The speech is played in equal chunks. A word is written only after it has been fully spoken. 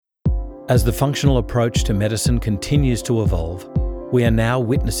As the functional approach to medicine continues to evolve, we are now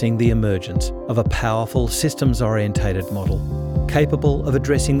witnessing the emergence of a powerful systems-orientated model capable of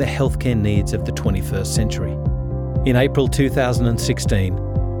addressing the healthcare needs of the 21st century. In April 2016,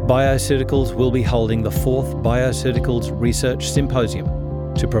 Bioceuticals will be holding the 4th Bioceuticals Research Symposium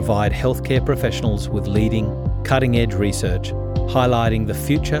to provide healthcare professionals with leading, cutting-edge research highlighting the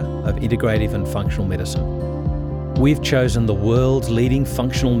future of integrative and functional medicine. We've chosen the world's leading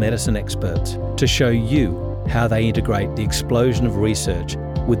functional medicine experts to show you how they integrate the explosion of research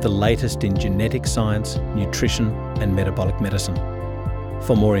with the latest in genetic science, nutrition and metabolic medicine.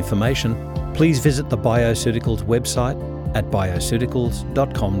 For more information, please visit the Bioceuticals website at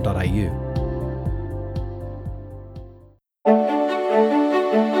bioceuticals.com.au.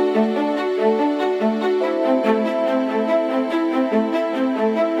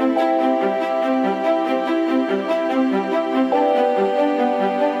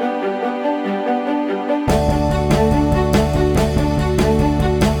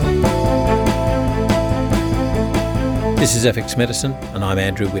 This is FX Medicine and I'm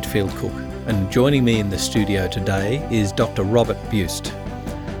Andrew Whitfield Cook, and joining me in the studio today is Dr. Robert Buist.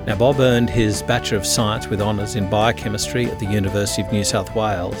 Now, Bob earned his Bachelor of Science with honours in Biochemistry at the University of New South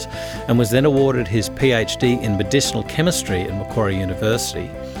Wales and was then awarded his PhD in Medicinal Chemistry at Macquarie University,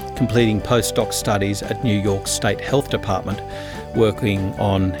 completing postdoc studies at New York State Health Department working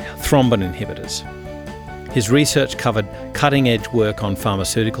on thrombin inhibitors. His research covered cutting-edge work on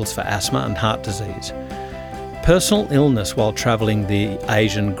pharmaceuticals for asthma and heart disease. Personal illness while travelling the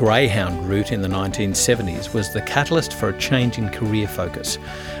Asian greyhound route in the 1970s was the catalyst for a change in career focus,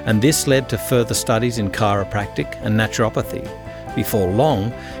 and this led to further studies in chiropractic and naturopathy. Before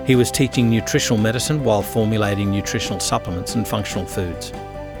long, he was teaching nutritional medicine while formulating nutritional supplements and functional foods.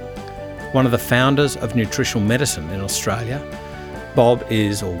 One of the founders of nutritional medicine in Australia, Bob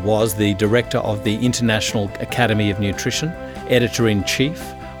is or was the director of the International Academy of Nutrition, editor-in-chief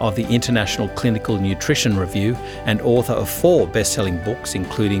of the International Clinical Nutrition Review, and author of 4 best-selling books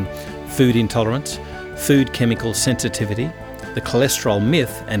including Food Intolerance, Food Chemical Sensitivity, The Cholesterol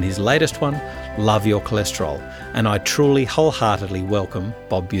Myth, and his latest one, Love Your Cholesterol. And I truly wholeheartedly welcome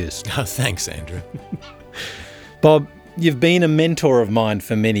Bob Buist. Oh, thanks, Andrew. Bob, you've been a mentor of mine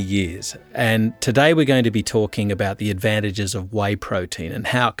for many years, and today we're going to be talking about the advantages of whey protein and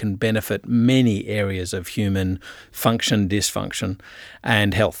how it can benefit many areas of human function, dysfunction,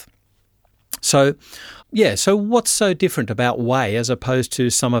 and health. So what's so different about whey as opposed to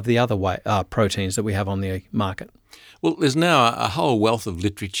some of the other proteins that we have on the market? Well, there's now a whole wealth of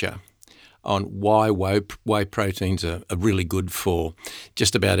literature on why whey proteins are really good for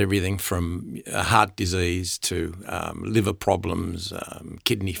just about everything from heart disease to liver problems,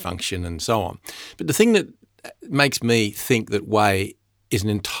 kidney function and so on. But the thing that makes me think that whey is an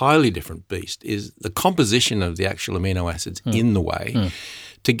entirely different beast is the composition of the actual amino acids in the whey,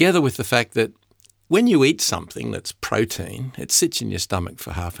 together with the fact that when you eat something that's protein, it sits in your stomach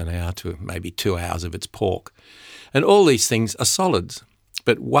for half an hour to maybe 2 hours if it's pork. And all these things are solids.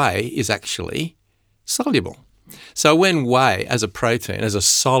 But whey is actually soluble. So when whey, as a protein, as a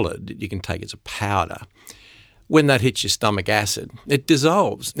solid, you can take as a powder, when that hits your stomach acid, it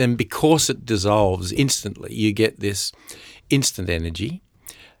dissolves. And because it dissolves instantly, you get this instant energy.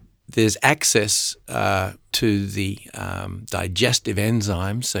 There's access to the digestive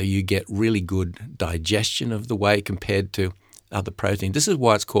enzymes, so you get really good digestion of the whey compared to other protein. This is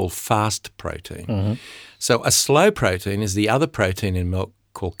why it's called fast protein. Mm-hmm. So a slow protein is the other protein in milk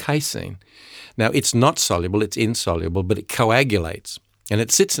called casein. Now, it's not soluble, it's insoluble, but it coagulates and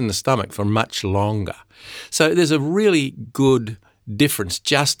it sits in the stomach for much longer. So there's a really good difference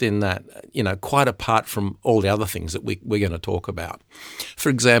just in that, quite apart from all the other things that we're going to talk about. For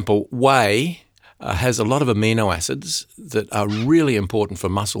example, whey has a lot of amino acids that are really important for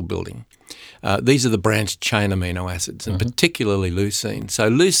muscle building. These are the branched chain amino acids, and particularly leucine. So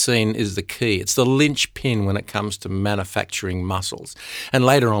leucine is the key. It's the linchpin when it comes to manufacturing muscles. And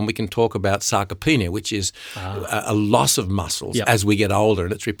later on we can talk about sarcopenia, which is a loss of muscles as we get older,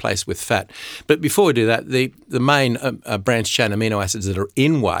 and it's replaced with fat. But before we do that, the main branched chain amino acids that are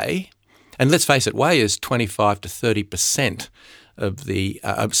in whey, and let's face it, whey is 25 to 30% of the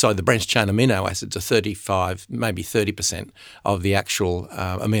branched chain amino acids are 35, maybe 30% of the actual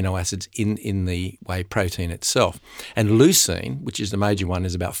amino acids in the whey protein itself. And leucine, which is the major one,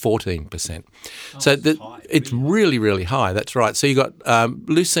 is about 14%. So it's really, really high. That's right. So you've got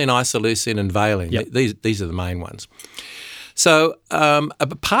leucine, isoleucine and valine. Yep. These are the main ones. So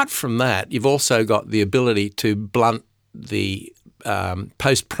apart from that, you've also got the ability to blunt the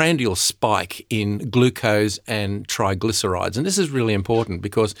postprandial spike in glucose and triglycerides. And this is really important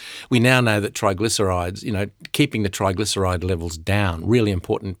because we now know that triglycerides, keeping the triglyceride levels down, really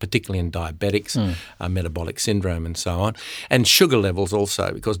important, particularly in diabetics, metabolic syndrome and so on. And sugar levels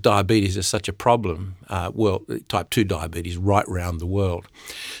also, because diabetes is such a problem, type 2 diabetes right around the world.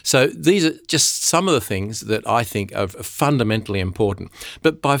 So these are just some of the things that I think are fundamentally important.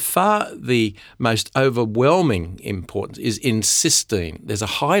 But by far the most overwhelming importance is in cysteine. There's a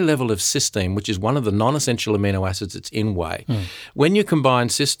high level of cysteine, which is one of the non-essential amino acids that's in whey. When you combine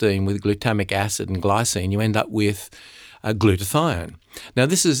cysteine with glutamic acid and glycine, you end up with glutathione. Now,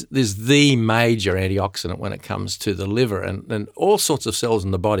 this is the major antioxidant when it comes to the liver, and all sorts of cells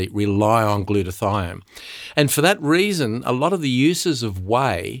in the body rely on glutathione. And for that reason, a lot of the uses of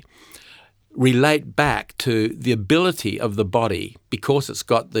whey relate back to the ability of the body, because it's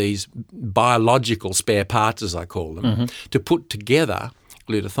got these biological spare parts, as I call them, to put together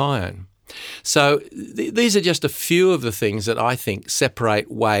glutathione. So these are just a few of the things that I think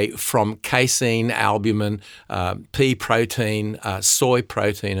separate whey from casein, albumin, pea protein, soy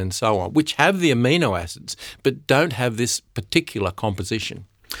protein and so on, which have the amino acids but don't have this particular composition.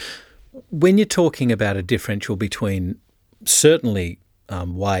 When you're talking about a differential between certainly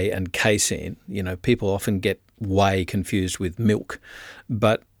whey and casein, people often get whey confused with milk,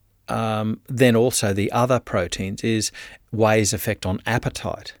 but then also the other proteins is whey's effect on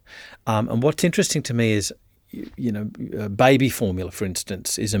appetite. And what's interesting to me is, baby formula, for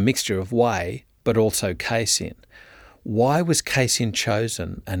instance, is a mixture of whey but also casein. Why was casein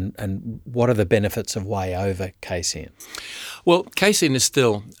chosen, and what are the benefits of whey over casein? Well, casein is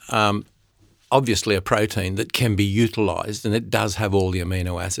still obviously a protein that can be utilised, and it does have all the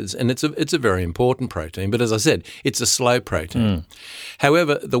amino acids, and it's a very important protein. But as I said, it's a slow protein.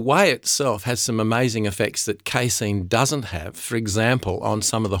 However, the whey itself has some amazing effects that casein doesn't have. For example, on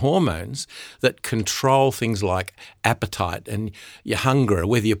some of the hormones that control things like appetite and your hunger,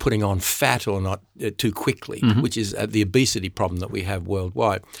 whether you're putting on fat or not too quickly, which is the obesity problem that we have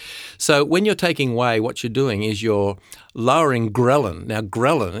worldwide. So when you're taking whey, what you're doing is you're lowering ghrelin. Now,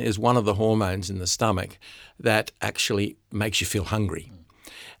 ghrelin is one of the hormones in the stomach that actually makes you feel hungry.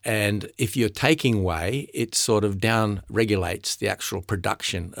 And if you're taking whey, it sort of down regulates the actual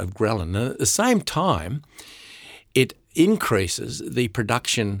production of ghrelin. And at the same time, it increases the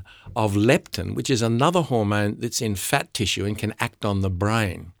production of leptin, which is another hormone that's in fat tissue and can act on the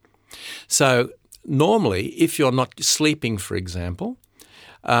brain. So normally, if you're not sleeping, for example,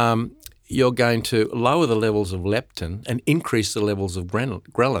 you're going to lower the levels of leptin and increase the levels of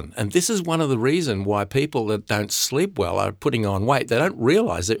ghrelin. And this is one of the reasons why people that don't sleep well are putting on weight. They don't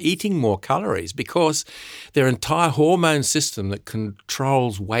realise they're eating more calories because their entire hormone system that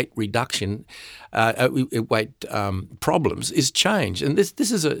controls weight reduction, weight problems is changed. And this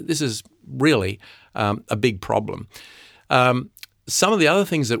is really a big problem. Some of the other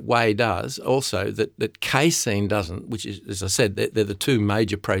things that whey does also that casein doesn't, which is, as I said, they're the two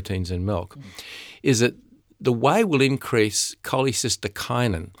major proteins in milk, is that the whey will increase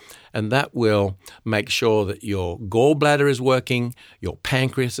cholecystokinin, and that will make sure that your gallbladder is working, your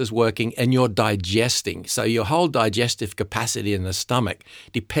pancreas is working, and you're digesting. So your whole digestive capacity in the stomach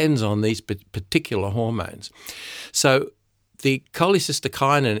depends on these particular hormones. So the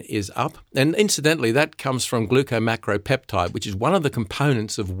cholecystokinin is up, and incidentally, that comes from glucomacropeptide, which is one of the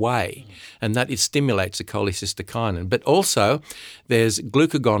components of whey, and that it stimulates the cholecystokinin. But also, there's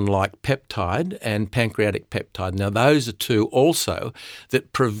glucagon-like peptide and pancreatic peptide. Now, those are two also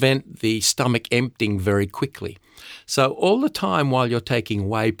that prevent the stomach emptying very quickly. So all the time while you're taking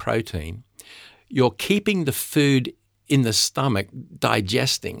whey protein, you're keeping the food in the stomach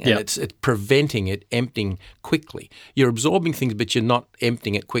digesting, and it's preventing it emptying quickly. You're absorbing things, but you're not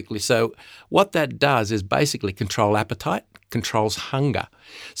emptying it quickly. So what that does is basically control appetite, controls hunger.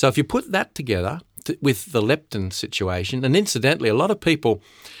 So if you put that together with the leptin situation, and incidentally, a lot of people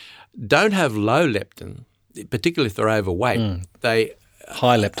don't have low leptin, particularly if they're overweight. They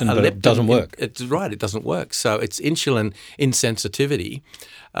high leptin, but it doesn't work. It's right, it doesn't work. So it's insulin insensitivity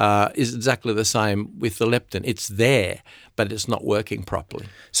is exactly the same with the leptin. It's there, but it's not working properly.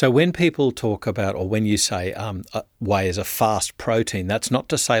 So when people talk about, or when you say whey is a fast protein, that's not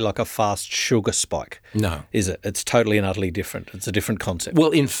to say like a fast sugar spike. No. Is it? It's totally and utterly different. It's a different concept.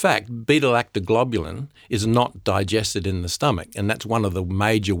 Well, in fact, beta-lactoglobulin is not digested in the stomach, and that's one of the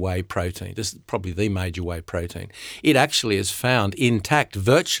major whey proteins. This is probably the major whey protein. It actually is found intact,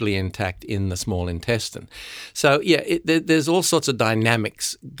 virtually intact in the small intestine. So, yeah, there's all sorts of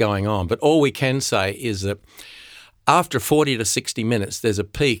dynamics going on, but all we can say is that after 40 to 60 minutes, there's a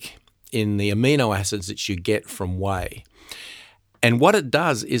peak in the amino acids that you get from whey. And what it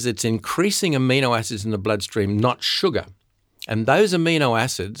does is it's increasing amino acids in the bloodstream, not sugar. And those amino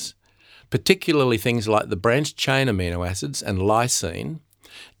acids, particularly things like the branched chain amino acids and lysine,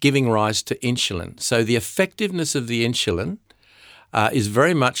 giving rise to insulin. So the effectiveness of the insulin is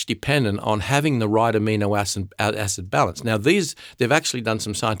very much dependent on having the right amino acid balance. Now, they've actually done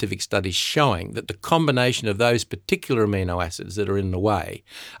some scientific studies showing that the combination of those particular amino acids that are in the whey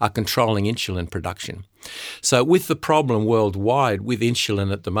are controlling insulin production. So with the problem worldwide with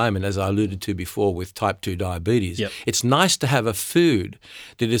insulin at the moment, as I alluded to before with type 2 diabetes, it's nice to have a food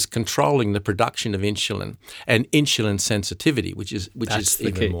that is controlling the production of insulin and insulin sensitivity, which is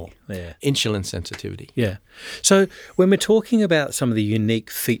even key. more. Yeah. Insulin sensitivity. Yeah. So when we're talking about some of the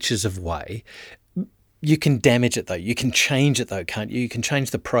unique features of whey, you can damage it though. You can change it though, can't you? You can change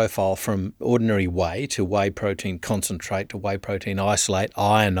the profile from ordinary whey to whey protein concentrate to whey protein isolate,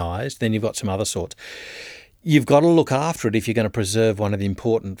 ionized. Then you've got some other sorts. You've got to look after it if you're going to preserve one of the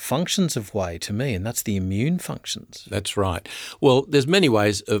important functions of whey to me, and that's the immune functions. That's right. Well, there's many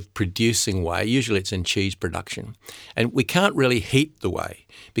ways of producing whey. Usually it's in cheese production. And we can't really heat the whey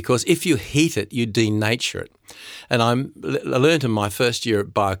because if you heat it, you denature it. And I learned in my first year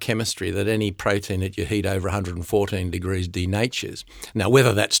at biochemistry that any protein that you heat over 114 degrees denatures. Now,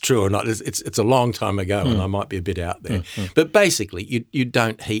 whether that's true or not, it's a long time ago and I might be a bit out there. But basically, you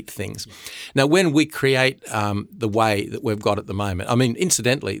don't heat things. Now, when we create the whey that we've got at the moment, I mean,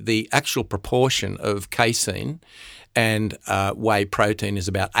 incidentally, the actual proportion of casein and whey protein is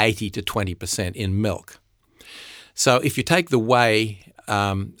about 80 to 20% in milk. So if you take the whey,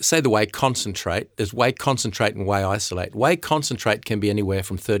 say the whey concentrate, there's whey concentrate and whey isolate. Whey concentrate can be anywhere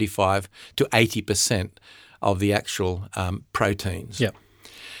from 35 to 80% of the actual proteins. Yeah.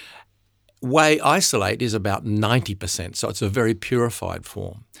 Whey isolate is about 90%, so it's a very purified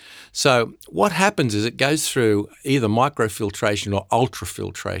form. So what happens is it goes through either microfiltration or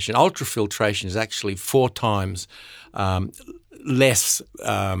ultrafiltration. Ultrafiltration is actually 4 times less.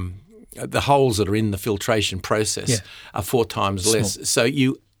 The holes that are in the filtration process are 4 times less. So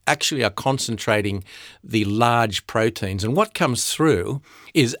you actually are concentrating the large proteins. And what comes through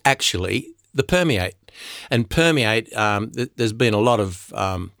is actually the permeate. And permeate, there's been a lot of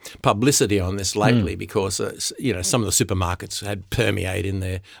publicity on this lately because some of the supermarkets had permeate in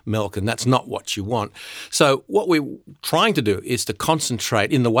their milk, and that's not what you want. So what we're trying to do is to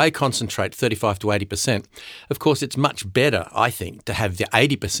concentrate in the whey concentrate 35 to 80%. Of course, it's much better, I think, to have the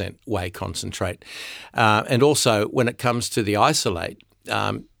 80% whey concentrate. And also, when it comes to the isolate,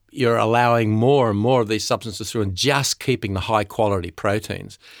 you're allowing more and more of these substances through and just keeping the high quality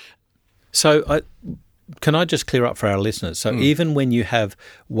proteins. So can I just clear up for our listeners? So even when you have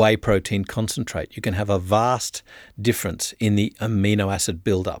whey protein concentrate, you can have a vast difference in the amino acid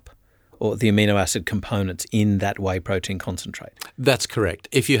buildup or the amino acid components in that whey protein concentrate. That's correct.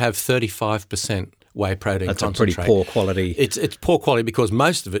 If you have 35% whey protein That's concentrate. That's a pretty poor quality. It's poor quality because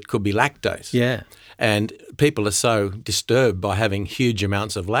most of it could be lactose. Yeah. And people are so disturbed by having huge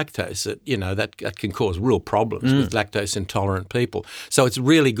amounts of lactose that, that can cause real problems with lactose intolerant people. So it's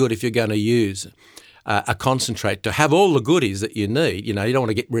really good if you're going to use a concentrate to have all the goodies that you need. You don't want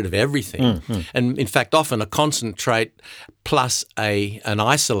to get rid of everything. And in fact, often a concentrate plus an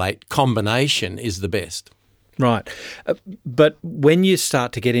isolate combination is the best. Right. But when you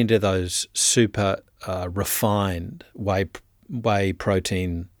start to get into those super refined whey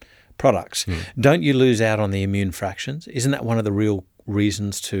protein products, don't you lose out on the immune fractions? Isn't that one of the real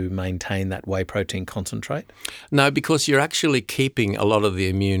reasons to maintain that whey protein concentrate? No, because you're actually keeping a lot of the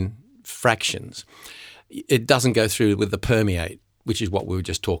immune fractions. It doesn't go through with the permeate, which is what we were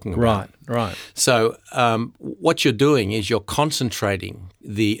just talking about. Right. So what you're doing is you're concentrating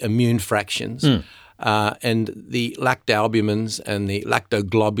the immune fractions and the lactalbumins and the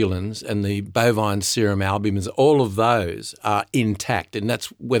lactoglobulins and the bovine serum albumins, all of those are intact, and that's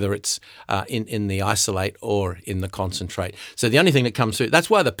whether it's in the isolate or in the concentrate. So the only thing that comes through,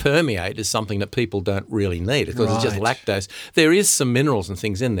 that's why the permeate is something that people don't really need because it's just lactose. There is some minerals and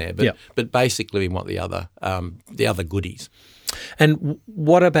things in there, but basically we want the other goodies. And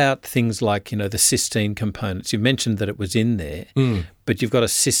what about things like, the cysteine components? You mentioned that it was in there, but you've got a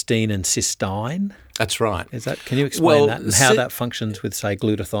cysteine and cysteine. That's right. Can you explain that and how that functions with, say,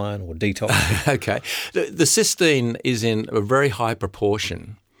 glutathione or detox? Okay. The cysteine is in a very high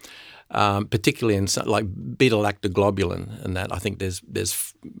proportion, particularly in like beta-lactoglobulin, and that I think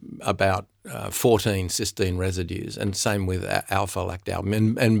there's about 14 cysteine residues, and same with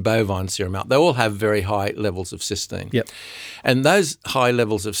alpha-lactalbumin and bovine serum albumin. They all have very high levels of cysteine. Yep. And those high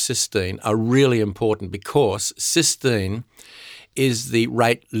levels of cysteine are really important because cysteine is the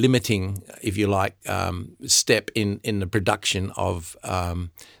rate limiting, if you like, step in the production of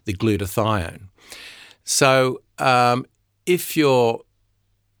the glutathione. So if you're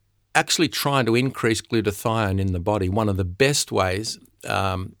actually trying to increase glutathione in the body, one of the best ways,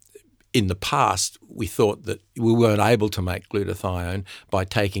 in the past we thought that we weren't able to make glutathione by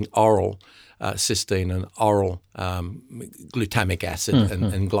taking oral cysteine and oral glutamic acid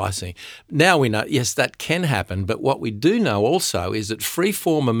and glycine. Now we know, yes, that can happen, but what we do know also is that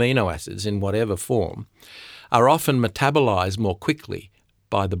free-form amino acids in whatever form are often metabolized more quickly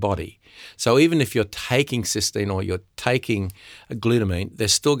by the body. So even if you're taking cysteine or you're taking glutamine, they're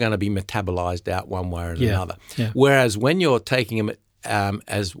still going to be metabolized out one way or another. Yeah. Whereas when you're taking them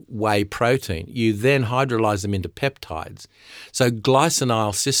as whey protein, you then hydrolyze them into peptides. So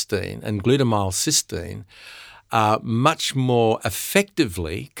glycinyl cysteine and glutamyl cysteine are much more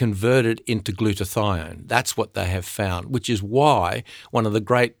effectively converted into glutathione. That's what they have found, which is why one of the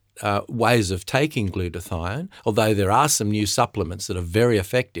great ways of taking glutathione, although there are some new supplements that are very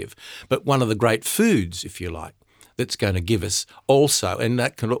effective, but one of the great foods, if you like, that's going to give us also, and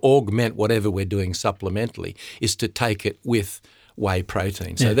that can augment whatever we're doing supplementally, is to take it with whey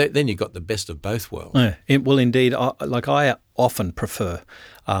protein. So then you've got the best of both worlds. Yeah. Well, indeed, I often prefer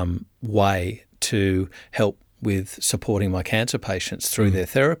whey to help with supporting my cancer patients through their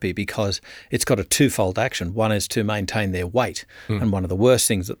therapy, because it's got a twofold action. One is to maintain their weight, and one of the worst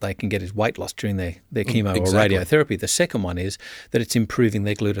things that they can get is weight loss during their chemo or radiotherapy. The second one is that it's improving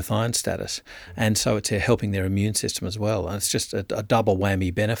their glutathione status, and so it's helping their immune system as well. And it's just a double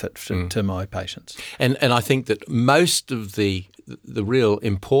whammy benefit to my patients. And I think that most of the real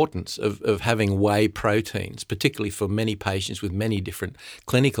importance of having whey proteins, particularly for many patients with many different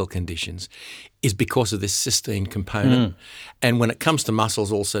clinical conditions, is because of this cysteine component. And when it comes to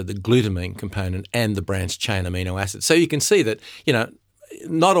muscles, also the glutamine component and the branched chain amino acids. So you can see that,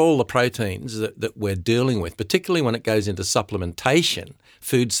 not all the proteins that we're dealing with, particularly when it goes into supplementation,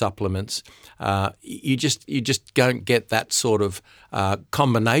 food supplements, you just don't get that sort of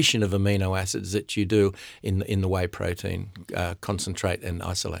combination of amino acids that you do in the whey protein concentrate and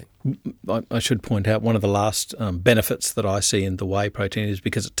isolate. I should point out one of the last benefits that I see in the whey protein is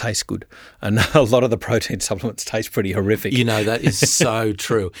because it tastes good. And a lot of the protein supplements taste pretty horrific. That is so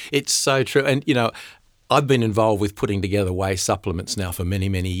true. It's so true. And, I've been involved with putting together whey supplements now for many,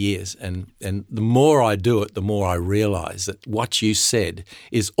 many years. And the more I do it, the more I realise that what you said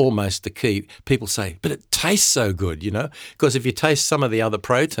is almost the key. People say, but it tastes so good, because if you taste some of the other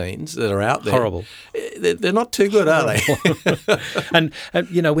proteins that are out there. Horrible. They're not too good, are they? And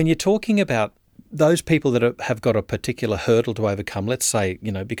when you're talking about those people that have got a particular hurdle to overcome, let's say,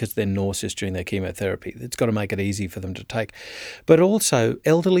 because they're nauseous during their chemotherapy, it's got to make it easy for them to take. But also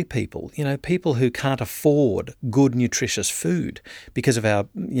elderly people, people who can't afford good, nutritious food because of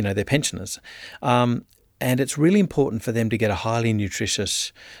their pensioners. And it's really important for them to get a highly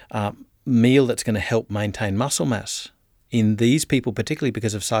nutritious meal that's going to help maintain muscle mass in these people, particularly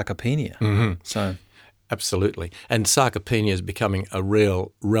because of sarcopenia. Mm-hmm. So... Absolutely. And sarcopenia is becoming a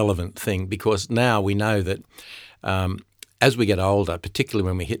real relevant thing, because now we know that as we get older, particularly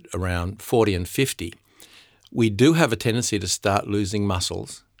when we hit around 40 and 50, we do have a tendency to start losing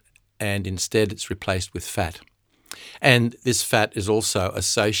muscles, and instead it's replaced with fat. And this fat is also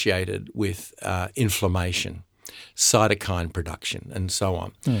associated with inflammation, cytokine production, and so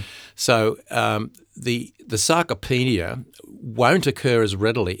on. So the sarcopenia won't occur as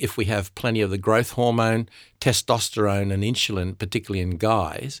readily if we have plenty of the growth hormone, testosterone and insulin, particularly in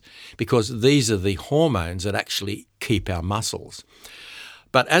guys, because these are the hormones that actually keep our muscles.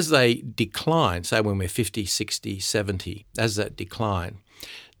 But as they decline, say when we're 50, 60, 70, as that decline,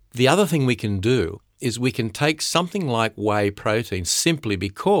 the other thing we can do is we can take something like whey protein simply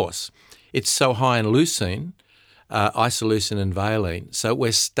because it's so high in leucine, isoleucine and valine. So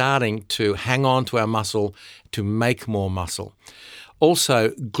we're starting to hang on to our muscle to make more muscle. Also,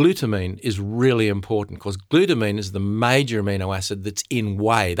 glutamine is really important, because glutamine is the major amino acid that's in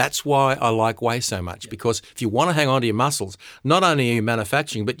whey. That's why I like whey so much, because if you want to hang on to your muscles, not only are you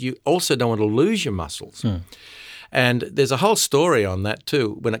manufacturing, but you also don't want to lose your muscles. And there's a whole story on that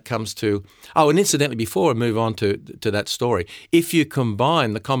too when it comes to – and incidentally, before I move on to that story, if you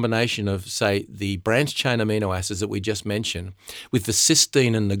combine the combination of, say, the branched chain amino acids that we just mentioned with the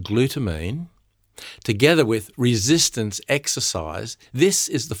cysteine and the glutamine together with resistance exercise, this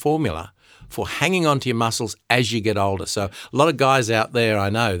is the formula for hanging on to your muscles as you get older. So a lot of guys out there I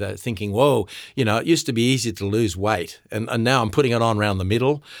know that are thinking, whoa, it used to be easy to lose weight, and now I'm putting it on around the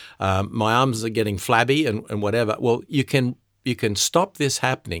middle. My arms are getting flabby and whatever. Well, you can You can stop this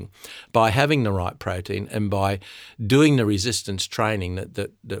happening by having the right protein and by doing the resistance training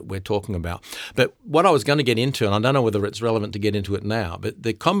that we're talking about. But what I was going to get into, and I don't know whether it's relevant to get into it now, but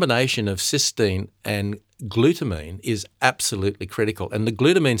the combination of cysteine and glutamine is absolutely critical. And the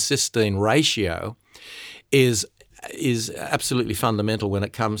glutamine-cysteine ratio is absolutely fundamental when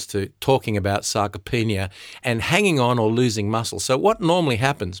it comes to talking about sarcopenia and hanging on or losing muscle. So what normally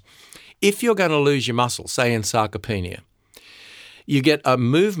happens, if you're going to lose your muscle, say in sarcopenia, you get a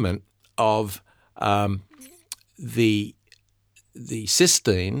movement of the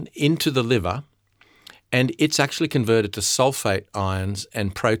cysteine into the liver, and it's actually converted to sulfate ions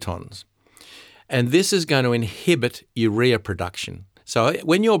and protons. And this is going to inhibit urea production. So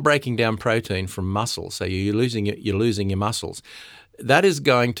when you're breaking down protein from muscle, so you're losing your muscles, that is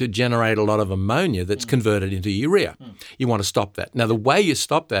going to generate a lot of ammonia that's converted into urea. You want to stop that. Now, the way you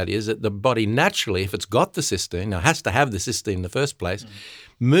stop that is that the body naturally, if it's got the cysteine, now it has to have the cysteine in the first place,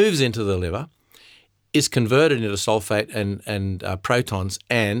 moves into the liver, is converted into sulfate and protons,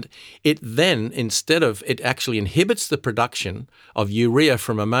 and it then, it actually inhibits the production of urea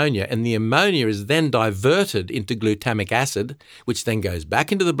from ammonia, and the ammonia is then diverted into glutamic acid, which then goes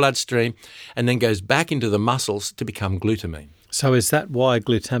back into the bloodstream and then goes back into the muscles to become glutamine. So is that why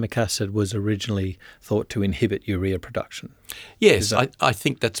glutamic acid was originally thought to inhibit urea production? Yes, I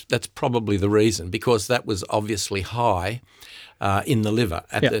think that's probably the reason, because that was obviously high in the liver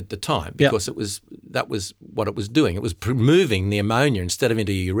at the time, because that was what it was doing. It was moving the ammonia instead of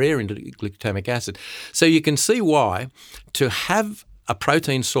into urea into glutamic acid. So you can see why to have a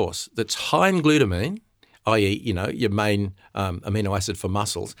protein source that's high in glutamine, i.e., your main amino acid for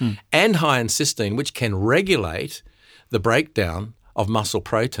muscles, and high in cysteine, which can regulate the breakdown of muscle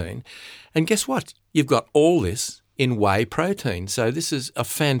protein. And guess what? You've got all this in whey protein. So this is a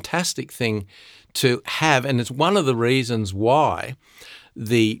fantastic thing to have, and it's one of the reasons why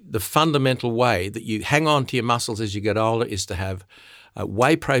the fundamental way that you hang on to your muscles as you get older is to have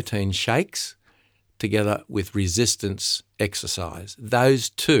whey protein shakes together with resistance exercise. Those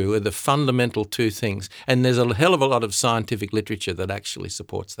two are the fundamental two things, and there's a hell of a lot of scientific literature that actually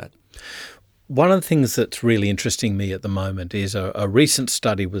supports that. One of the things that's really interesting me at the moment is a recent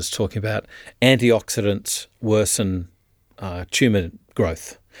study was talking about antioxidants worsen tumour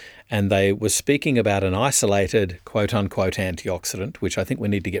growth. And they were speaking about an isolated, quote-unquote, antioxidant, which I think we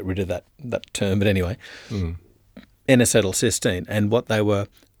need to get rid of that term, but anyway, N-acetylcysteine. And what they were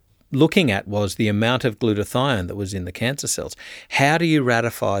looking at was the amount of glutathione that was in the cancer cells. How do you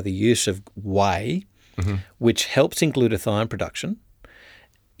ratify the use of whey, which helps in glutathione production,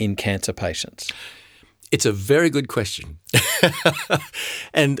 in cancer patients? It's a very good question.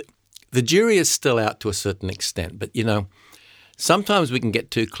 And the jury is still out to a certain extent, but sometimes we can get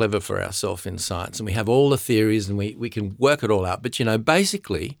too clever for ourselves in science, and we have all the theories and we can work it all out. But,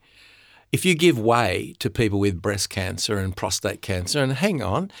 basically, if you give whey to people with breast cancer and prostate cancer, and hang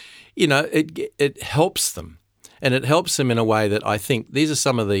on, it helps them. And it helps them in a way that I think these are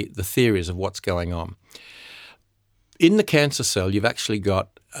some of the theories of what's going on. In the cancer cell, you've actually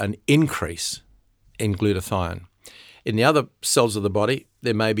got an increase in glutathione. In the other cells of the body,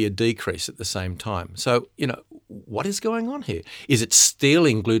 there may be a decrease at the same time. So, what is going on here? Is it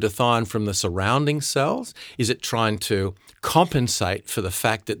stealing glutathione from the surrounding cells? Is it trying to compensate for the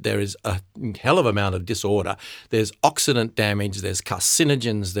fact that there is a hell of amount of disorder? There's oxidant damage, there's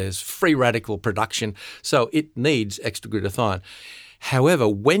carcinogens, there's free radical production. So it needs extra glutathione. However,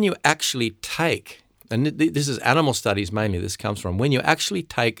 when you actually take, and this is animal studies mainly this comes from, when you actually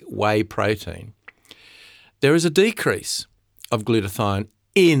take whey protein, there is a decrease of glutathione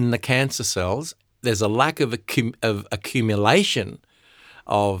in the cancer cells. There's a lack of accumulation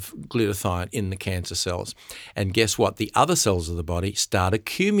of glutathione in the cancer cells. And guess what? The other cells of the body start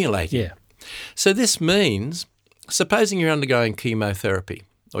accumulating. Yeah. So this means, supposing you're undergoing chemotherapy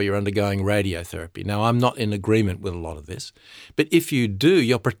or you're undergoing radiotherapy. Now, I'm not in agreement with a lot of this, but if you do,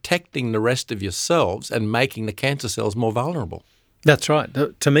 you're protecting the rest of your cells and making the cancer cells more vulnerable. That's right.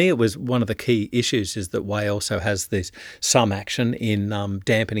 To me, it was one of the key issues is that whey also has some action in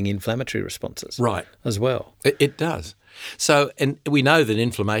dampening inflammatory responses, right, as well. It does. So, and we know that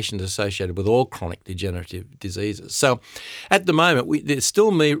inflammation is associated with all chronic degenerative diseases. So at the moment, there's still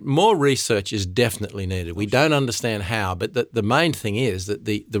more research is definitely needed. We don't understand how, but the main thing is that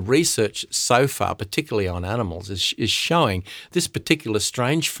the research so far, particularly on animals, is showing this particular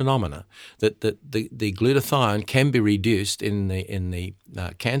strange phenomena that the glutathione can be reduced in the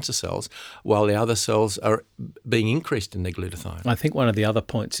cancer cells while the other cells are being increased in their glutathione. I think one of the other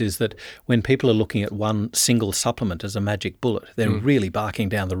points is that when people are looking at one single supplement as a a magic bullet. They're really barking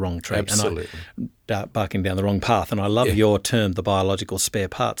down the wrong tree. Absolutely. Barking down the wrong path. And I love your term, the biological spare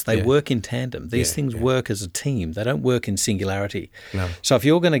parts. They work in tandem. These things work as a team. They don't work in singularity. No. So if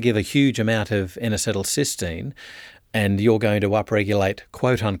you're going to give a huge amount of N-acetylcysteine and you're going to upregulate,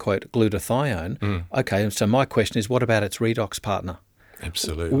 quote-unquote, glutathione, okay, so my question is, what about its redox partner?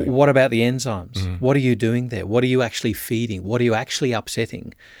 Absolutely. What about the enzymes? What are you doing there? What are you actually feeding? What are you actually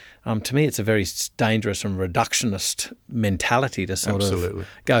upsetting? To me, it's a very dangerous and reductionist mentality to sort of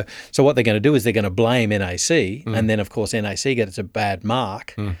go. So what they're going to do is they're going to blame NAC, and then, of course, NAC gets a bad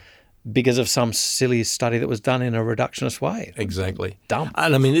mark because of some silly study that was done in a reductionist way. Exactly. Dumb.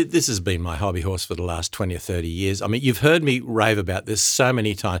 And I mean, this has been my hobby horse for the last 20 or 30 years. I mean, you've heard me rave about this so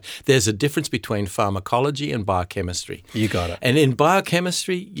many times. There's a difference between pharmacology and biochemistry. You got it. And in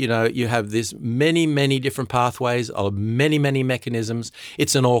biochemistry, you know, you have this many, many different pathways of many, many mechanisms.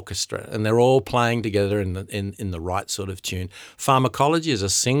 It's an orchestra, and they're all playing together in the right sort of tune. Pharmacology is a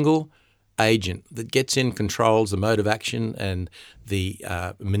single agent that gets in, controls the mode of action and the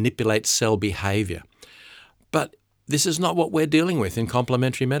manipulates cell behaviour. But this is not what we're dealing with in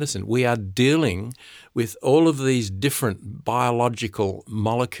complementary medicine. We are dealing with all of these different biological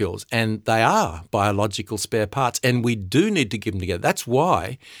molecules, and they are biological spare parts, and we do need to give them together. That's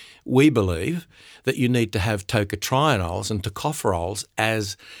why we believe that you need to have tocotrienols and tocopherols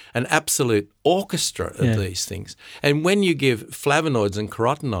as an absolute orchestra of these things. And when you give flavonoids and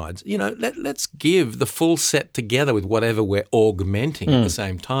carotenoids, you know, let's give the full set together with whatever we're augmenting at the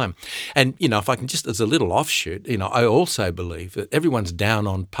same time. And, you know, if I can just, as a little offshoot, you know, I also believe that everyone's down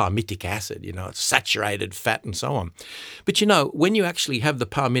on palmitic acid, you know, it's saturated fat and so on. But, you know, when you actually have the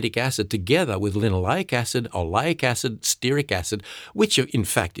palmitic acid together with linoleic acid, oleic acid, stearic acid, which in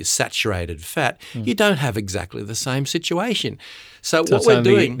fact is saturated fat, you don't have exactly the same situation. So what we're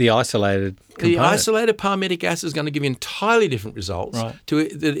doing, the isolated component. The isolated palmitic acid is going to give you entirely different results to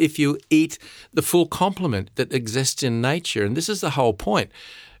if you eat the full complement that exists in nature. And this is the whole point.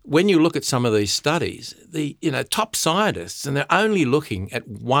 When you look at some of these studies, the top scientists, and they're only looking at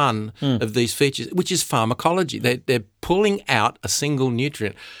one of these features, which is pharmacology. They're pulling out a single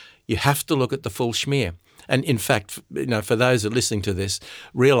nutrient. You have to look at the full schmear. And in fact, you know, for those that are listening to this,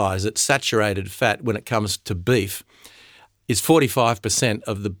 realise that saturated fat, when it comes to beef, is 45%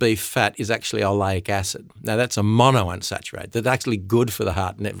 of the beef fat is actually oleic acid. Now, that's a monounsaturated. That's actually good for the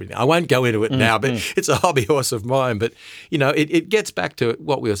heart and everything. I won't go into it now, but it's a hobby horse of mine. But, you know, it gets back to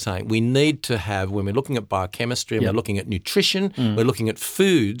what we were saying. We need to have, when we're looking at biochemistry and we're looking at nutrition, we're looking at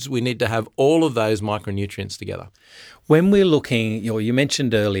foods, we need to have all of those micronutrients together. When we're looking, you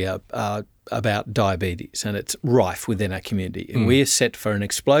mentioned earlier about diabetes, and it's rife within our community. And we are set for an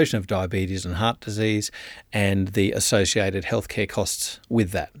explosion of diabetes and heart disease and the associated healthcare costs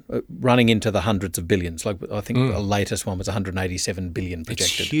with that, running into the hundreds of billions. Like I think the latest one was 187 billion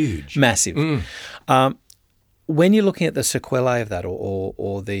projected. It's huge. Massive. When you're looking at the sequelae of that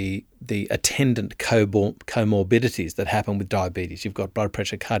or the attendant comorbidities that happen with diabetes, you've got blood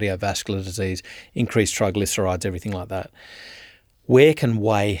pressure, cardiovascular disease, increased triglycerides, everything like that. Where can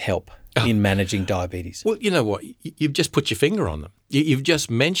whey help in managing diabetes? Well, you know what? You've just put your finger on them. You've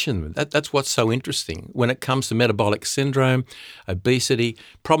just mentioned them. That's what's so interesting. When it comes to metabolic syndrome, obesity,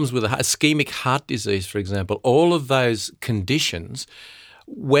 problems with ischemic heart disease, for example, all of those conditions,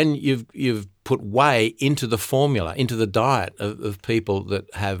 when you've put whey into the formula, into the diet of people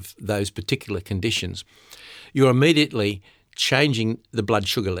that have those particular conditions, you're immediately changing the blood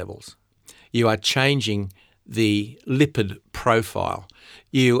sugar levels. You are changing the lipid profile.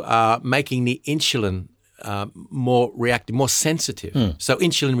 You are making the insulin more reactive, more sensitive. So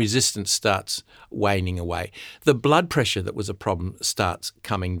insulin resistance starts waning away. The blood pressure that was a problem starts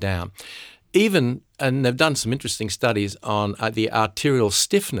coming down. Even, and they've done some interesting studies on the arterial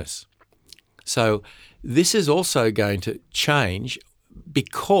stiffness. So this is also going to change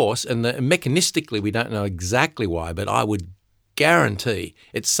because, and mechanistically we don't know exactly why, but I would guarantee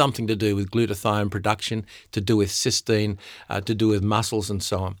it's something to do with glutathione production, to do with cysteine, to do with muscles and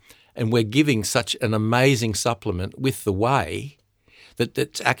so on. And we're giving such an amazing supplement with the whey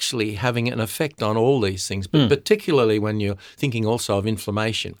that's actually having an effect on all these things, but particularly when you're thinking also of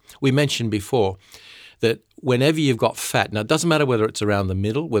inflammation. We mentioned before that whenever you've got fat, now it doesn't matter whether it's around the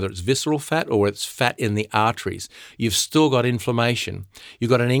middle, whether it's visceral fat or it's fat in the arteries, you've still got inflammation.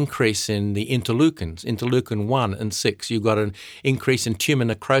 You've got an increase in the interleukins, interleukin 1 and 6. You've got an increase in tumor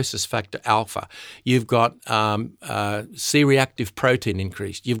necrosis factor alpha. You've got C-reactive protein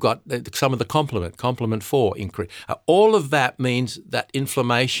increased. You've got some of the complement 4 increase. All of that means that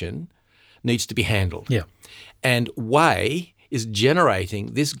inflammation needs to be handled. Yeah. And whey is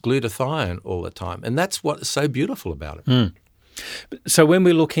generating this glutathione all the time. And that's what's so beautiful about it. So when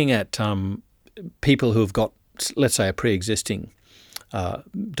we're looking at people who have got, let's say, a pre-existing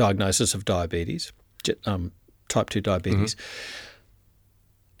diagnosis of diabetes, type 2 diabetes,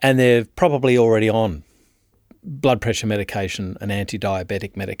 and they're probably already on blood pressure medication, an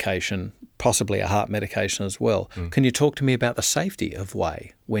anti-diabetic medication, possibly a heart medication as well. Can you talk to me about the safety of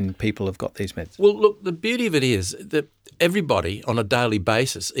whey when people have got these meds? Well, look, the beauty of it is that everybody on a daily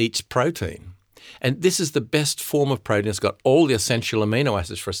basis eats protein. And this is the best form of protein. It's got all the essential amino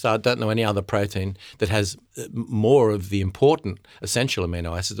acids for a start. I don't know any other protein that has more of the important essential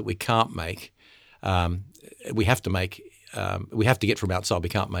amino acids that we can't make. We have to get from outside. We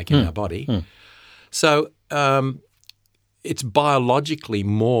can't make in our body. So it's biologically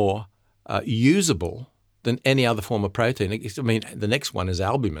more usable than any other form of protein. I mean, the next one is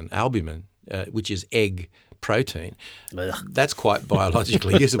albumin, which is egg protein. That's quite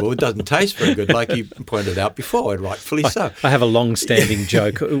biologically usable. It doesn't taste very good, like you pointed out before, and rightfully so. I have a long-standing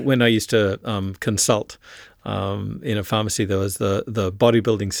joke. When I used to consult in a pharmacy, there was the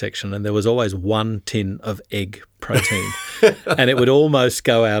bodybuilding section, and there was always one tin of egg protein, and it would almost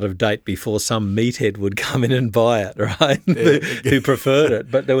go out of date before some meathead would come in and buy it, right? Who preferred it,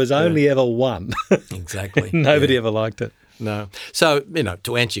 but there was only ever one. Exactly. Nobody ever liked it. No. So,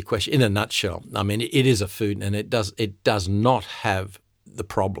 to answer your question, in a nutshell, I mean, it is a food, and it does not have the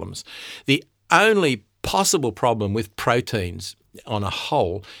problems. The only possible problem with proteins on a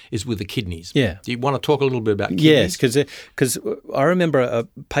whole is with the kidneys. Yeah. Do you want to talk a little bit about kidneys? Yes, because I remember a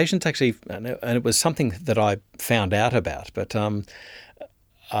patient actually, and it was something that I found out about, but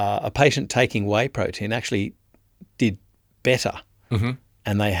a patient taking whey protein actually did better.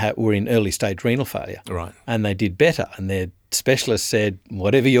 And they were in early stage renal failure. Right. And they did better. And their specialist said,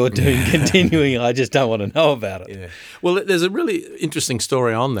 whatever you're doing, continuing, I just don't want to know about it. Yeah. Well, there's a really interesting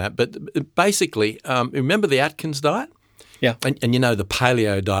story on that. But basically, remember the Atkins diet? Yeah. And the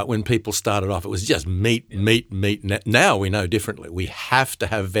paleo diet, when people started off, it was just meat. Now we know differently. We have to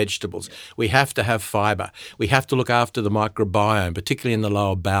have vegetables. We have to have fibre. We have to look after the microbiome, particularly in the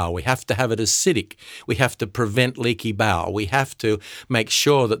lower bowel. We have to have it acidic. We have to prevent leaky bowel. We have to make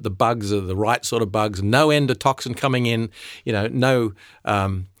sure that the bugs are the right sort of bugs, no endotoxin coming in, no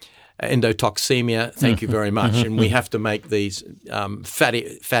endotoxemia, thank you very much. And we have to make these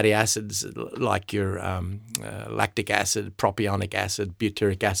fatty acids like your lactic acid, propionic acid,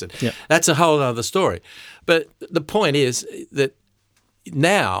 butyric acid. Yep. That's a whole other story. But the point is that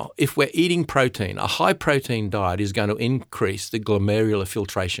now, if we're eating protein, a high-protein diet is going to increase the glomerular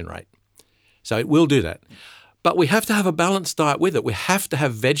filtration rate. So it will do that. But we have to have a balanced diet with it. We have to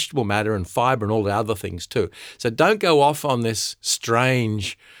have vegetable matter and fibre and all the other things too. So don't go off on this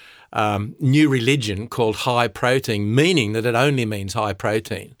strange new religion called high protein, meaning that it only means high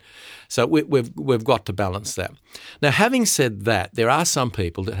protein. So we've got to balance that. Now, having said that, there are some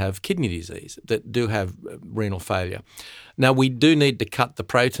people that have kidney disease that do have renal failure. Now, we do need to cut the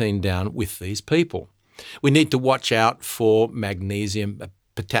protein down with these people. We need to watch out for magnesium,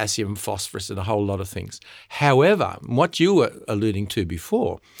 potassium, phosphorus, and a whole lot of things. However, what you were alluding to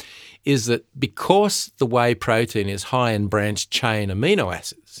before is that because the whey protein is high in branched chain amino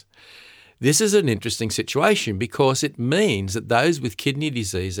acids, this is an interesting situation because it means that those with kidney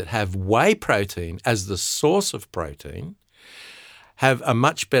disease that have whey protein as the source of protein have a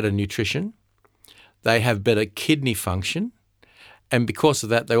much better nutrition, they have better kidney function, and because of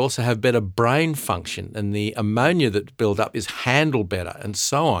that, they also have better brain function, and the ammonia that build up is handled better, and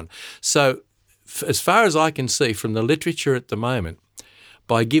so on. So as far as I can see from the literature at the moment,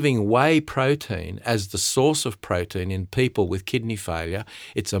 by giving whey protein as the source of protein in people with kidney failure,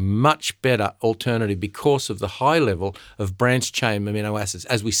 it's a much better alternative because of the high level of branched chain amino acids.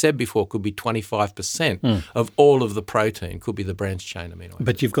 As we said before, could be 25% of all of the protein could be the branched chain amino acids.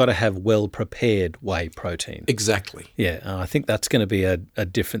 But you've got to have well-prepared whey protein. Exactly. Yeah, I think that's going to be a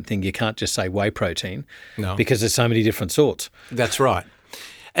different thing. You can't just say whey protein because there's so many different sorts. That's right.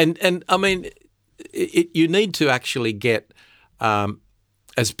 And I mean, you need to actually get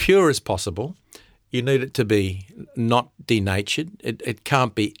as pure as possible. You need it to be not denatured. It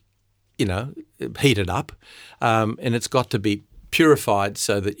can't be, heated up, and it's got to be purified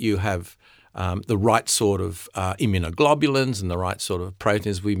so that you have the right sort of immunoglobulins and the right sort of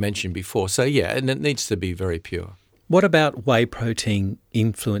proteins we mentioned before. So and it needs to be very pure. What about whey protein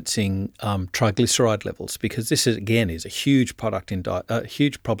influencing triglyceride levels? Because this is a huge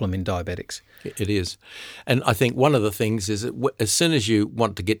huge problem in diabetics. It is. And I think one of the things is that as soon as you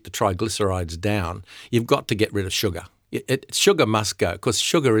want to get the triglycerides down, you've got to get rid of sugar. sugar must go, because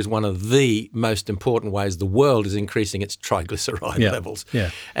sugar is one of the most important ways the world is increasing its triglyceride levels.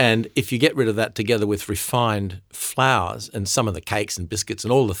 Yeah. And if you get rid of that together with refined flours and some of the cakes and biscuits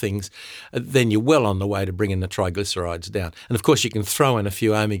and all the things, then you're well on the way to bringing the triglycerides down. And of course, you can throw in a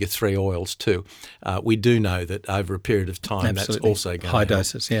few omega-3 oils too. We do know that over a period of time, that's also going to high help.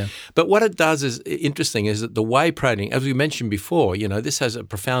 doses, yeah. But what it does is interesting is that the whey protein, as we mentioned before, this has a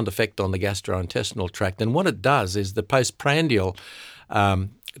profound effect on the gastrointestinal tract. And what it does is the postprandial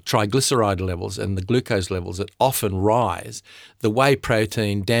triglyceride levels and the glucose levels that often rise, the whey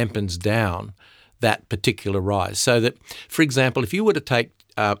protein dampens down that particular rise. So that, for example, if you were to take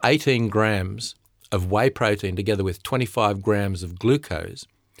 18 grams of whey protein together with 25 grams of glucose,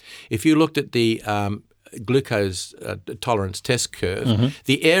 if you looked at the glucose tolerance test curve,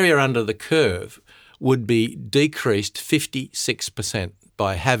 the area under the curve would be decreased 56%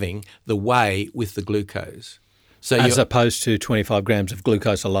 by having the whey with the glucose. So as opposed to 25 grams of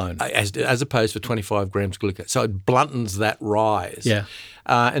glucose alone. As opposed to 25 grams glucose. So it bluntens that rise. Yeah.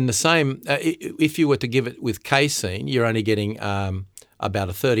 And the same, if you were to give it with casein, you're only getting about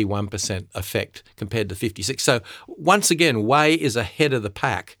a 31% effect compared to 56. So once again, whey is ahead of the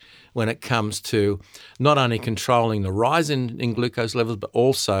pack when it comes to not only controlling the rise in glucose levels, but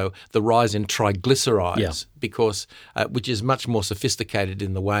also the rise in triglycerides, because which is much more sophisticated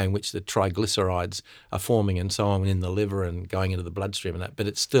in the way in which the triglycerides are forming and so on in the liver and going into the bloodstream and that. But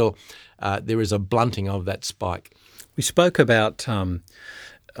it's still, there is a blunting of that spike. We spoke about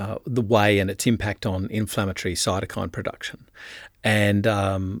the whey and its impact on inflammatory cytokine production.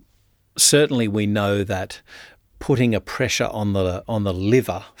 And certainly we know that putting a pressure on the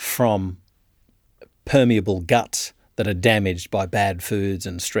liver from permeable guts that are damaged by bad foods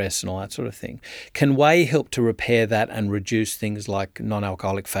and stress and all that sort of thing. Can whey help to repair that and reduce things like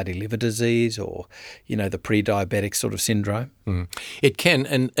non-alcoholic fatty liver disease or, the pre-diabetic sort of syndrome? It can,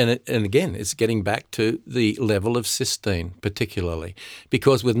 and again, it's getting back to the level of cysteine particularly,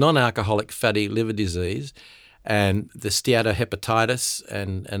 because with non-alcoholic fatty liver disease and the steatohepatitis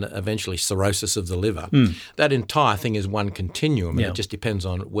and eventually cirrhosis of the liver, that entire thing is one continuum, and it just depends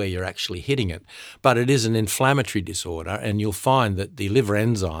on where you're actually hitting it. But it is an inflammatory disorder, and you'll find that the liver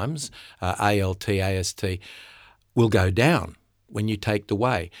enzymes, ALT, AST, will go down when you take the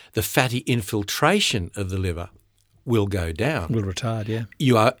whey. The fatty infiltration of the liver will go down. Will retard, yeah.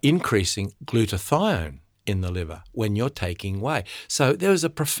 You are increasing glutathione in the liver when you're taking whey. So there is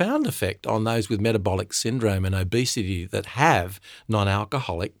a profound effect on those with metabolic syndrome and obesity that have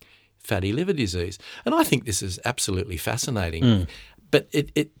non-alcoholic fatty liver disease. And I think this is absolutely fascinating. But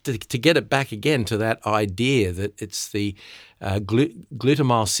to get it back again to that idea that it's the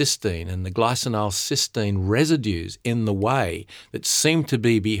glutamylcysteine and the glycinylcysteine residues in the whey that seem to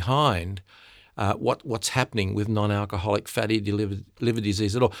be behind what's happening with non-alcoholic fatty liver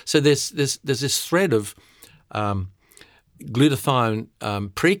disease at all. So there's this thread of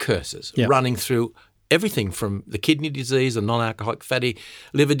glutathione precursors running through everything from the kidney disease, the non-alcoholic fatty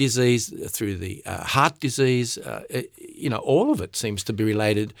liver disease, through the heart disease. All of it seems to be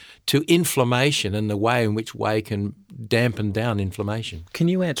related to inflammation and the way in which whey can dampen down inflammation. Can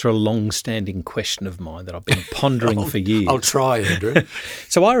you answer a long-standing question of mine that I've been pondering for years? I'll try, Andrew.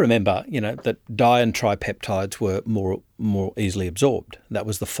 So I remember, that di and tripeptides were more easily absorbed. That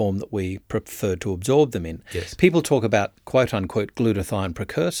was the form that we preferred to absorb them in. Yes. People talk about quote-unquote glutathione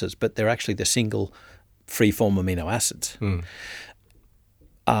precursors, but they're actually the single free-form amino acids.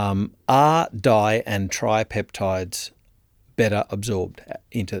 Are di and tripeptides better absorbed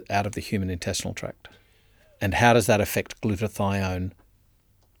out of the human intestinal tract? And how does that affect glutathione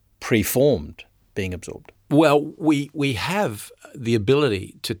preformed being absorbed? Well, we have the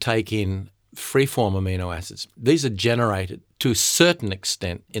ability to take in free-form amino acids. These are generated to a certain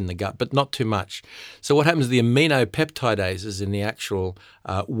extent in the gut, but not too much. So what happens, the aminopeptidases in the actual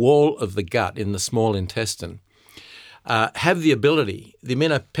wall of the gut in the small intestine have the ability, the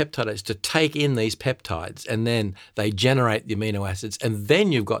aminopeptidases, to take in these peptides, and then they generate the amino acids, and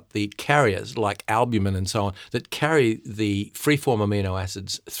then you've got the carriers like albumin and so on that carry the free-form amino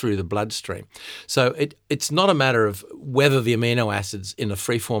acids through the bloodstream. So it's not a matter of whether the amino acids in a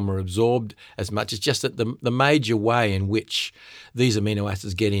free form are absorbed as much. It's just that the major way in which these amino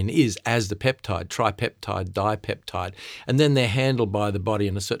acids get in is as the peptide, tripeptide, dipeptide, and then they're handled by the body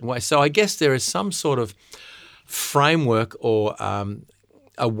in a certain way. So I guess there is some sort of framework or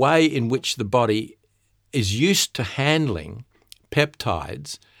a way in which the body is used to handling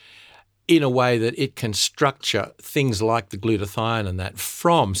peptides in a way that it can structure things like the glutathione and that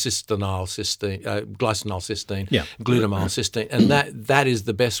from glycinol cysteine, glutamyl cysteine, and that is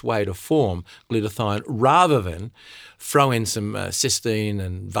the best way to form glutathione rather than throw in some cysteine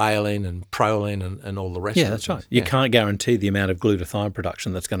and valine and proline and all the rest of it. Yeah, that's right. You can't guarantee the amount of glutathione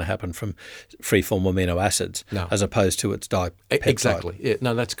production that's going to happen from free-form amino acids as opposed to its dipeptide. Exactly. Yeah,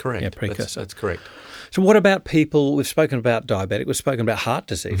 no, that's correct. Yeah, precursor. That's correct. So what about people, we've spoken about diabetic, we've spoken about heart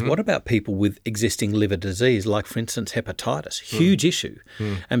disease. What about people with existing liver disease, like, for instance, hepatitis? Huge issue.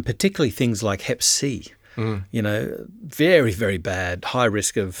 And particularly things like hep C. You know, very, very bad, high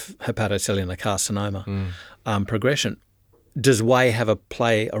risk of hepatocellular carcinoma progression. Does whey have a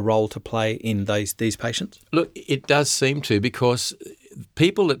role to play in these patients? Look, it does seem to, because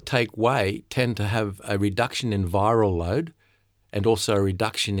people that take whey tend to have a reduction in viral load and also a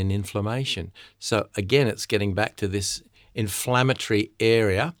reduction in inflammation. So again, it's getting back to this inflammatory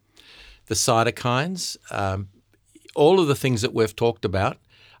area, the cytokines, all of the things that we've talked about.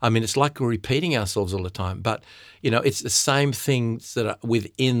 I mean, it's like we're repeating ourselves all the time, but, you know, it's the same things that are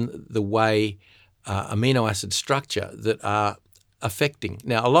within the whey amino acid structure that are affecting.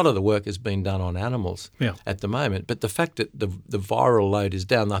 Now, a lot of the work has been done on animals at the moment, but the fact that the viral load is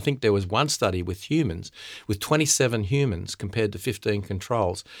down, I think there was one study with humans, with 27 humans compared to 15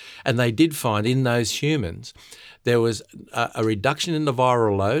 controls, and they did find in those humans there was a reduction in the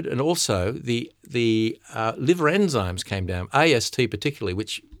viral load, and also the liver enzymes came down, AST particularly,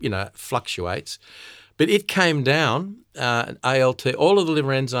 which, you know, fluctuates. But it came down, ALT, all of the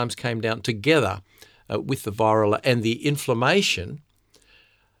liver enzymes came down together with the viral and the inflammation.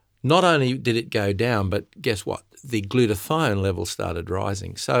 Not only did it go down, but guess what? The glutathione level started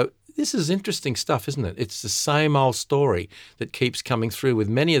rising. So this is interesting stuff, isn't it? It's the same old story that keeps coming through with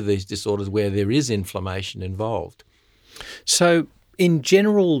many of these disorders where there is inflammation involved. So in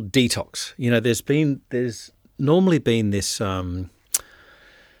general detox, you know, there's normally been this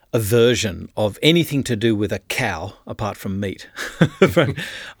aversion of anything to do with a cow apart from meat,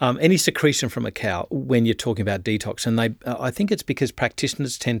 any secretion from a cow when you're talking about detox. And I think it's because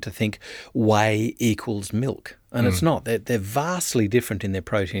practitioners tend to think whey equals milk, and it's not. They're vastly different in their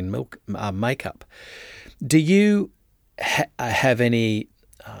protein milk makeup. Do you have any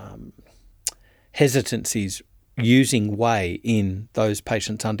hesitancies using whey in those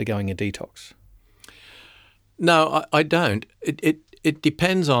patients undergoing a detox? No, I don't. It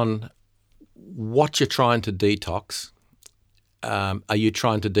depends on what you're trying to detox. Are you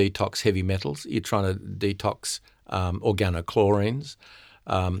trying to detox heavy metals? Are you trying to detox organochlorines?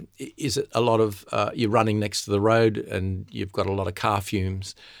 Is it a lot of you're running next to the road and you've got a lot of car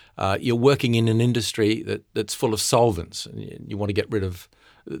fumes? You're working in an industry that's full of solvents and you want to get rid of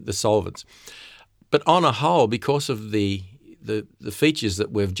the solvents. But on a whole, because of the features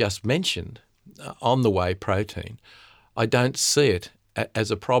that we've just mentioned on the whey protein, I don't see it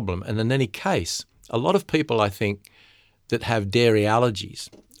as a problem. And in any case, a lot of people, I think, that have dairy allergies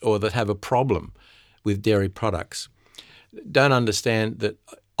or that have a problem with dairy products don't understand that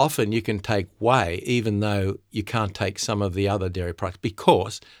often you can take whey even though you can't take some of the other dairy products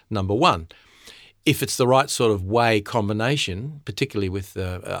because, number one, if it's the right sort of whey combination, particularly with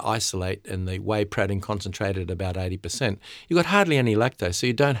the isolate and the whey protein concentrated at about 80%, you've got hardly any lactose, so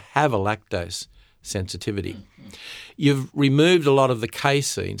you don't have a lactose sensitivity. You've removed a lot of the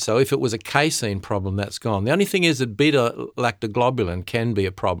casein, so if it was a casein problem, that's gone. The only thing is that beta-lactoglobulin can be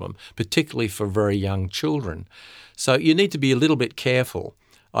a problem, particularly for very young children. So you need to be a little bit careful,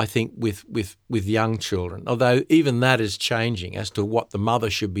 I think, with young children, although even that is changing as to what the mother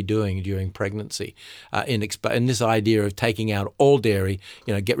should be doing during pregnancy. In this idea of taking out all dairy,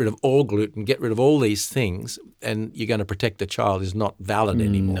 you know, get rid of all gluten, get rid of all these things, and you're going to protect the child is not valid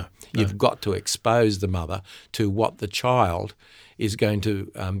anymore. No. You've got to expose the mother to what the child is going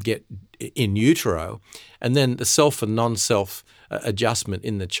to get in utero, and then the self and non-self adjustment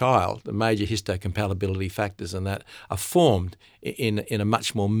in the child, the major histocompatibility factors and that are formed in a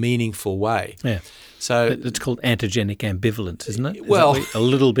much more meaningful way. Yeah. So it's called antigenic ambivalence, isn't it? Well, a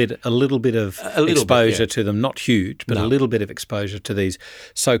little bit of exposure to them, not huge, but a little bit of exposure to these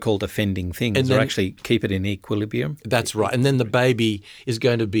so-called offending things, and then, or actually keep it in equilibrium. That's right. And then the baby is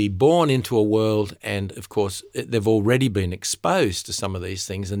going to be born into a world, and of course they've already been exposed to some of these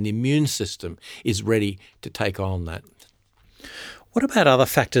things, and the immune system is ready to take on that. What about other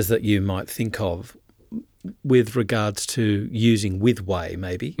factors that you might think of with regards to using with whey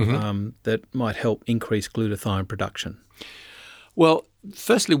maybe that might help increase glutathione production? Well,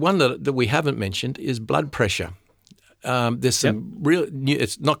 firstly, one that we haven't mentioned is blood pressure. There's some real new,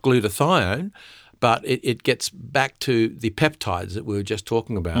 it's not glutathione, but it gets back to the peptides that we were just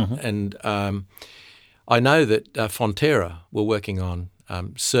talking about. Mm-hmm. And I know that Fonterra were working on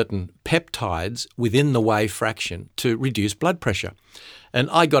certain peptides within the whey fraction to reduce blood pressure. And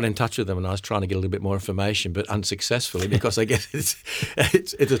I got in touch with them and I was trying to get a little bit more information, but unsuccessfully because I guess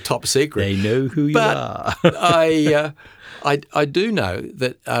it's a top secret. They know who you are. I do know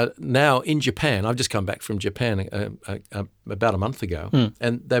that now in Japan, I've just come back from Japan about a month ago,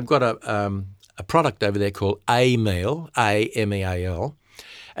 and they've got a product over there called Ameal, A-M-E-A-L,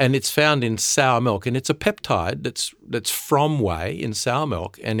 and it's found in sour milk, and it's a peptide that's from whey in sour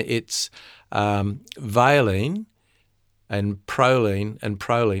milk, and it's valine and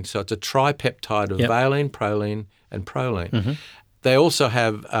proline. So it's a tripeptide of valine, proline, and proline. Mm-hmm. They also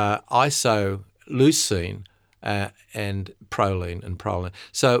have isoleucine and proline.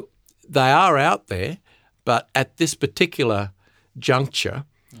 So they are out there, but at this particular juncture,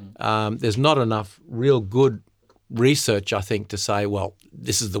 there's not enough real good research, I think, to say, well,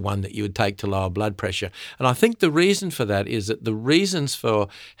 this is the one that you would take to lower blood pressure. And I think the reason for that is that the reasons for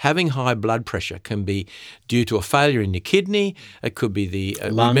having high blood pressure can be due to a failure in your kidney. It could be the,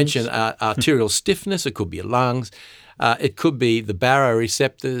 we mentioned arterial stiffness. It could be your lungs. It could be the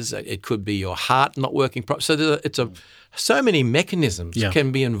baroreceptors. It could be your heart not working properly. So so many mechanisms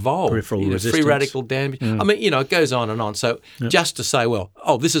can be involved. Peripheral resistance. Free radical damage. I mean, it goes on and on. So just to say, well,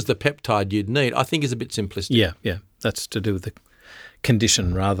 this is the peptide you'd need, I think is a bit simplistic. Yeah. That's to do with the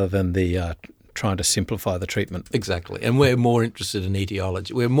condition rather than the trying to simplify the treatment. Exactly. And we're more interested in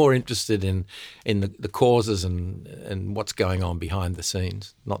etiology. We're more interested in the causes and what's going on behind the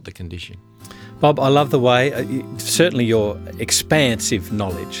scenes, not the condition. Bob, I love the way, certainly your expansive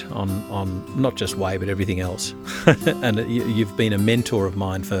knowledge on not just whey but everything else. And you've been a mentor of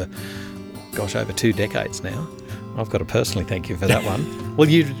mine for, over 2 decades now. I've got to personally thank you for that one. Well,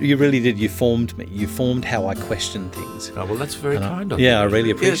 you really did. You formed me. You formed how I question things. Oh, well, that's very kind of you. Yeah, I really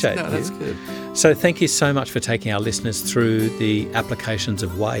appreciate it. That's good. So thank you so much for taking our listeners through the applications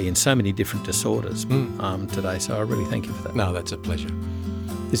of whey in so many different disorders today. So I really thank you for that. No, that's a pleasure.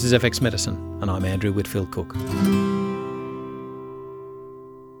 This is FX Medicine, and I'm Andrew Whitfield Cook.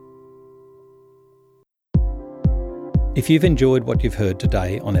 If you've enjoyed what you've heard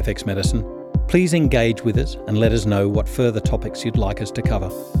today on FX Medicine, please engage with us and let us know what further topics you'd like us to cover.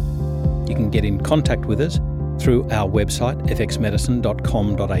 You can get in contact with us through our website,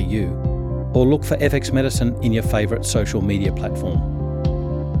 fxmedicine.com.au, or look for FX Medicine in your favourite social media platform.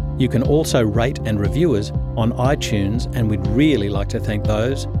 You can also rate and review us on iTunes, and we'd really like to thank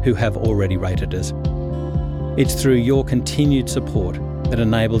those who have already rated us. It's through your continued support that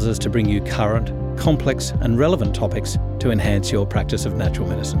enables us to bring you current, complex and relevant topics to enhance your practice of natural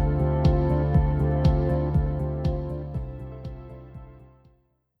medicine.